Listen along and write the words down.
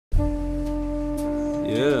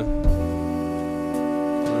Yeah.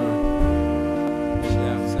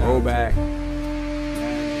 Roll back.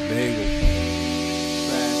 Bagel.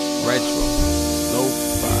 Retro.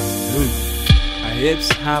 Lofi. Our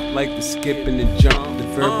hips hop like the skip and the jump. The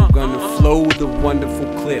verbal gonna flow, the wonderful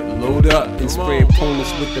clip. Load up and spray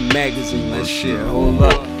opponents with the magazine. Let's shit, hold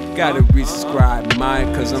up. Gotta resubscribe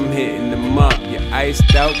mine, cause I'm hitting them up. You're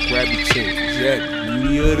iced out, grab your chains. Yeah,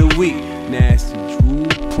 beauty of the week. Nasty drool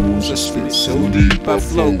pools, I spit it so deep. I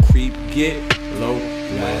flow, creep, get low,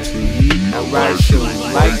 blast and heat. I ride show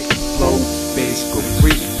like flow, bass go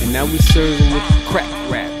free. And now we serving with the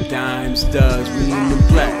crack rap. Dimes, duds, we in the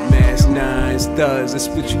black mass, nines, studs. I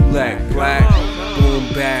spit you black,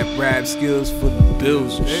 boom, bap, rap skills for the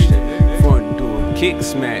bills and shit. Front door, kick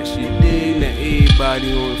smash, you dig? Now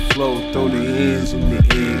everybody on the floor, throw their hands in the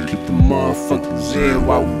air. Keep the motherfuckers there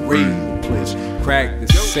while we raid the place. Crack the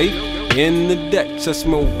safe in the Dutch, I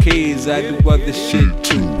smoke K's, I do other shit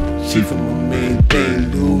too. She from my main thing,